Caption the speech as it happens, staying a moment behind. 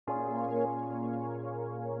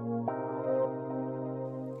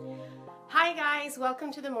Hi guys,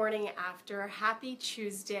 welcome to the morning after. Happy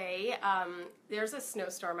Tuesday. There's a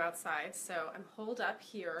snowstorm outside, so I'm holed up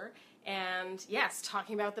here and yes,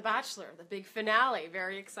 talking about The Bachelor, the big finale.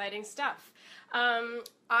 Very exciting stuff.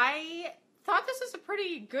 I thought this was a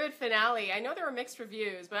pretty good finale. I know there were mixed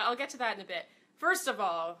reviews, but I'll get to that in a bit. First of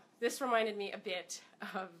all, this reminded me a bit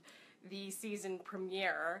of the season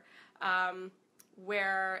premiere,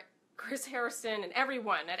 where Chris Harrison and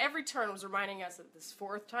everyone at every turn was reminding us that this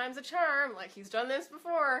fourth time's a charm, like he's done this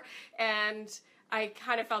before, and I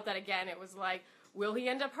kind of felt that again. It was like, will he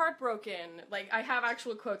end up heartbroken? Like, I have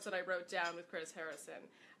actual quotes that I wrote down with Chris Harrison.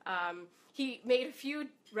 He made a few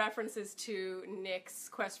references to Nick's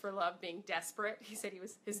quest for love being desperate. He said he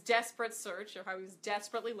was his desperate search, or how he was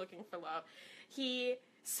desperately looking for love. He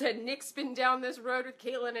said Nick's been down this road with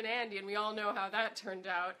Caitlin and Andy, and we all know how that turned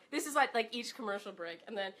out. This is like each commercial break.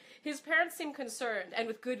 And then his parents seem concerned, and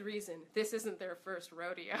with good reason. This isn't their first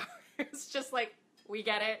rodeo. It's just like, we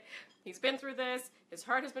get it. He's been through this. His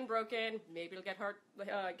heart has been broken. Maybe it'll get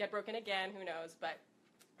broken again. Who knows? But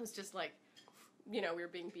it was just like, you know, we were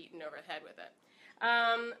being beaten over the head with it.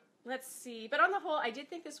 Let's see. But on the whole, I did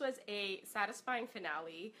think this was a satisfying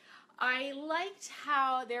finale. I liked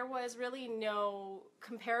how there was really no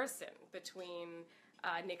comparison between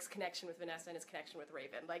Nick's connection with Vanessa and his connection with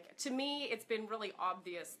Raven. Like, to me, it's been really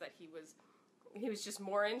obvious that he was just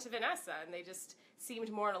more into Vanessa, and they just seemed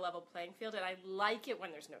more on a level playing field, and I like it when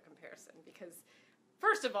there's no comparison, because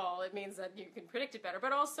first of all, it means that you can predict it better,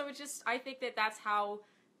 but also it just, I think that that's how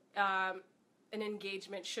an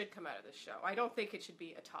engagement should come out of this show. I don't think it should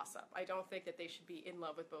be a toss-up. I don't think that they should be in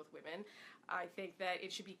love with both women. I think that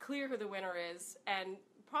it should be clear who the winner is, and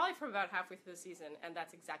probably from about halfway through the season, and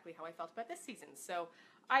that's exactly how I felt about this season. So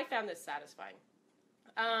I found this satisfying.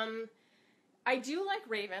 I do like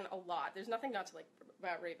Raven a lot. There's nothing not to like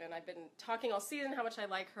about Raven. I've been talking all season how much I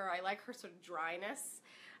like her. I like her sort of dryness.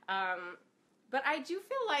 But I do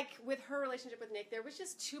feel like with her relationship with Nick, there was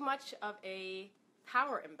just too much of a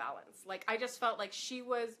power imbalance. Like, I just felt like she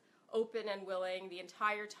was open and willing the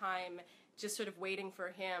entire time, just sort of waiting for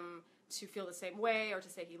him to feel the same way, or to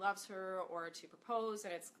say he loves her, or to propose,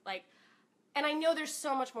 and it's like, and I know there's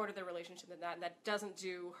so much more to their relationship than that, and that doesn't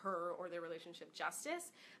do her or their relationship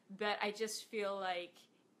justice, but I just feel like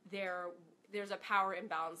there's a power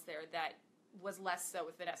imbalance there that was less so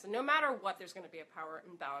with Vanessa. No matter what, there's going to be a power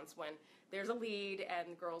imbalance when there's a lead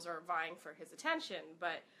and girls are vying for his attention,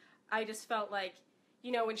 but I just felt like,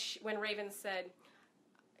 you know, when Raven said,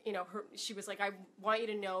 you know, she was like, I want you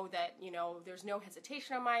to know that, you know, there's no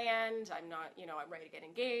hesitation on my end. I'm not, you know, I'm ready to get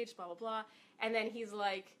engaged, blah, blah, blah. And then he's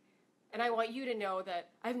like, and I want you to know that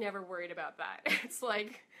I've never worried about that. It's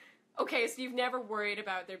like, okay, so you've never worried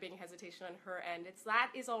about there being hesitation on her end. That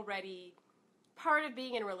is already part of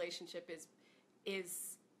being in a relationship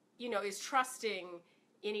is trusting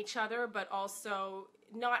in each other, but also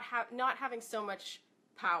not having so much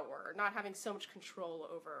power, not having so much control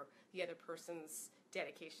over the other person's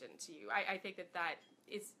dedication to you. I think that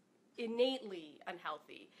is innately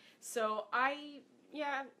unhealthy. So I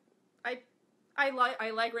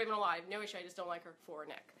like Raven a lot. I have no issue. I just don't like her for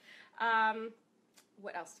Nick.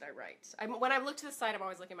 What else did I write? When I look to the side, I'm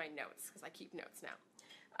always looking at my notes, because I keep notes now.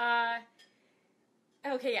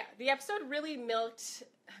 Okay, yeah. The episode really milked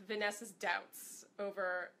Vanessa's doubts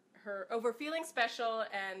over feeling special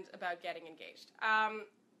and about getting engaged.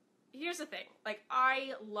 Here's the thing. Like,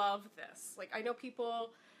 I love this. Like, I know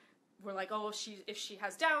people were like, oh, if she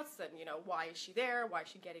has doubts, then, you know, why is she there? Why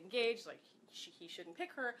should she get engaged? Like, he shouldn't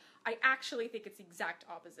pick her. I actually think it's the exact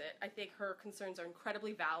opposite. I think her concerns are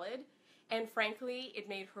incredibly valid, and frankly, it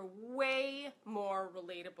made her way more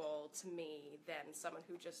relatable to me than someone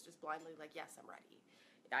who just is blindly like, yes, I'm ready.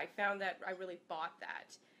 I found that I really bought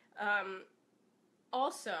that.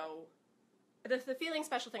 Also, the feeling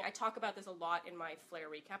special thing, I talk about this a lot in my Flair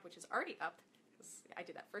recap, which is already up, because I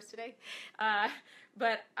did that first today.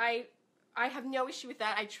 But I have no issue with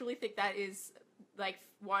that. I truly think that is like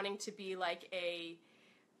wanting to be like a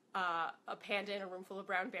panda in a room full of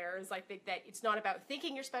brown bears. I think that it's not about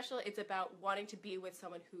thinking you're special, it's about wanting to be with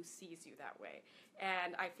someone who sees you that way.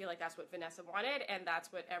 And I feel like that's what Vanessa wanted, and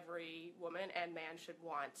that's what every woman and man should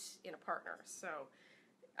want in a partner. So,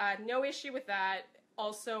 no issue with that.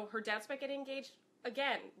 Also, her doubts about getting engaged,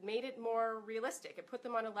 again, made it more realistic. It put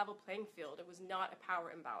them on a level playing field. It was not a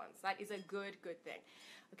power imbalance. That is a good thing.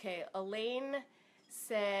 Okay, Elaine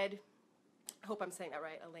said, I hope I'm saying that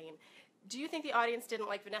right, Elaine. Do you think the audience didn't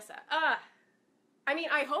like Vanessa? I mean,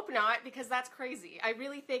 I hope not, because that's crazy. I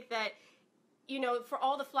really think that, you know, for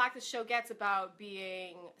all the flack the show gets about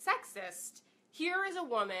being sexist, here is a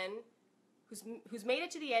woman who's made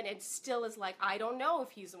it to the end and still is like, I don't know if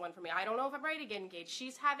he's the one for me. I don't know if I'm ready to get engaged.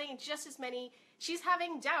 She's having just as many, she's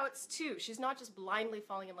having doubts too. She's not just blindly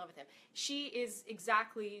falling in love with him. She is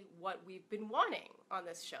exactly what we've been wanting on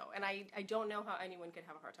this show. And I don't know how anyone could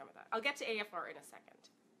have a hard time with that. I'll get to AFR in a second.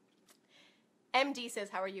 MD says,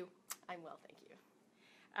 how are you? I'm well, thank you.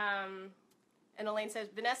 And Elaine says,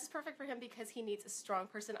 Vanessa's perfect for him because he needs a strong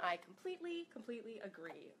person. I completely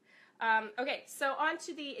agree. Okay, so on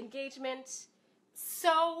to the engagement.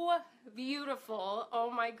 So beautiful. Oh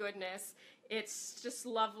my goodness. It's just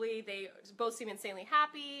lovely. They both seem insanely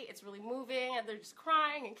happy. It's really moving, and they're just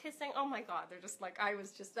crying and kissing. Oh my God, they're just like, I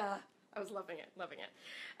was loving it.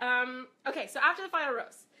 Okay, so after the final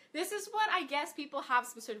rose, this is what I guess people have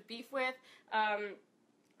some sort of beef with.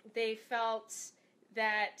 They felt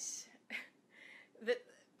that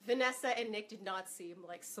Vanessa and Nick did not seem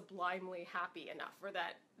like sublimely happy enough, or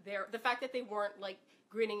that the fact that they weren't like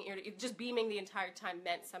grinning ear to ear, just beaming the entire time,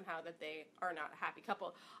 meant somehow that they are not a happy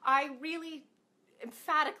couple. I really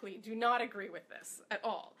emphatically do not agree with this at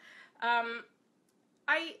all.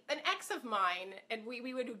 An ex of mine, and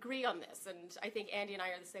we would agree on this, and I think Andy and I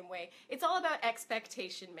are the same way, it's all about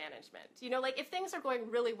expectation management. You know, like if things are going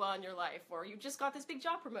really well in your life, or you just got this big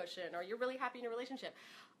job promotion, or you're really happy in your relationship,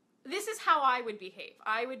 this is how I would behave.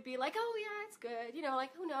 I would be like, oh yeah, it's good. You know,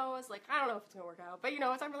 like who knows? Like, I don't know if it's gonna work out, but you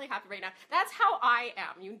know, I'm really happy right now. That's how I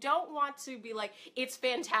am. You don't want to be like, it's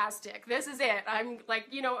fantastic. This is it. I'm like,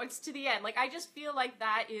 you know, it's to the end. Like, I just feel like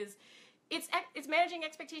that is, it's managing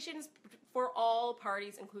expectations for all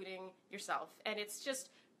parties, including yourself. And it's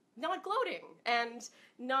just not gloating and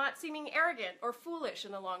not seeming arrogant or foolish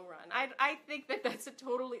in the long run. I think that that's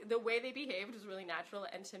the way they behaved was really natural,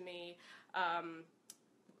 and to me,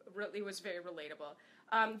 really was very relatable.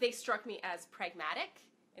 They struck me as pragmatic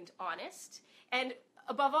and honest, and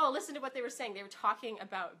above all, listen to what they were saying. They were talking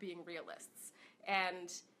about being realists,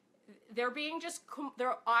 and they're being just,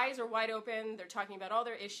 their eyes are wide open. They're talking about all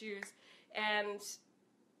their issues, and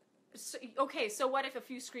so, okay, so what if a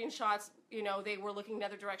few screenshots, you know, they were looking in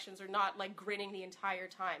other directions or not like grinning the entire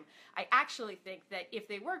time? I actually think that if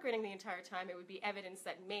they were grinning the entire time, it would be evidence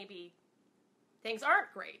that maybe things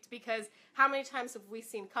aren't great, because how many times have we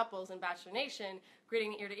seen couples in Bachelor Nation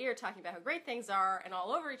grinning ear to ear talking about how great things are and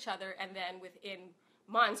all over each other, and then within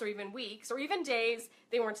months or even weeks or even days,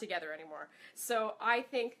 they weren't together anymore. So I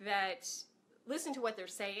think that listen to what they're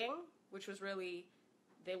saying, which was really,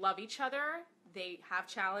 they love each other, they have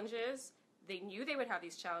challenges, they knew they would have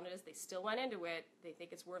these challenges, they still went into it, they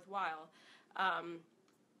think it's worthwhile. And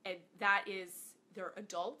that is, they're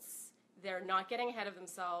adults, they're not getting ahead of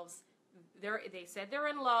themselves. They said they're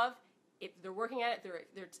in love. They're working at it.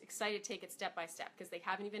 They're excited to take it step by step, because they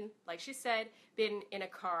haven't even, like she said, been in a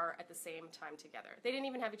car at the same time together. They didn't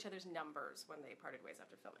even have each other's numbers when they parted ways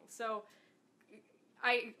after filming. So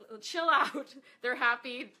chill out. They're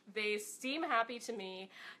happy. They seem happy to me.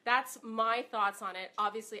 That's my thoughts on it.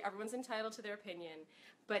 Obviously, everyone's entitled to their opinion,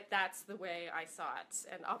 but that's the way I saw it,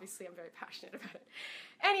 and obviously I'm very passionate about it.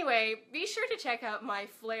 Anyway, be sure to check out my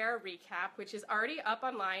Flare recap, which is already up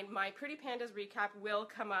online. My Pretty Pandas recap will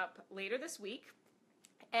come up later this week.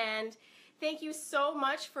 And thank you so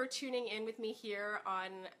much for tuning in with me here on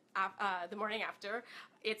the morning after.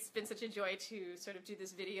 It's been such a joy to sort of do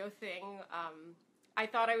this video thing. I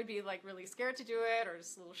thought I would be like really scared to do it, or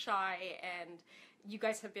just a little shy, and you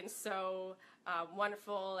guys have been so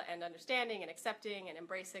wonderful and understanding and accepting and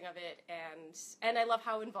embracing of it, and I love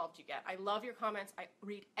how involved you get. I love your comments. I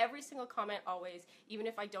read every single comment always, even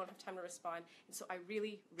if I don't have time to respond, and so I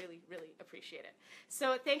really appreciate it.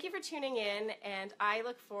 So thank you for tuning in, and I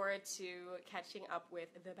look forward to catching up with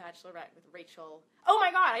The Bachelorette with Rachel. Oh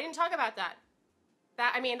my God, I didn't talk about that.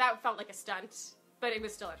 I mean, that felt like a stunt, but it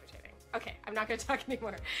was still entertaining. Okay, I'm not going to talk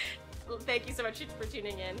anymore. Thank you so much for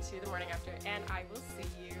tuning in to The Morning After, and I will see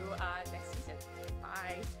you next season.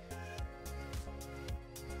 Bye.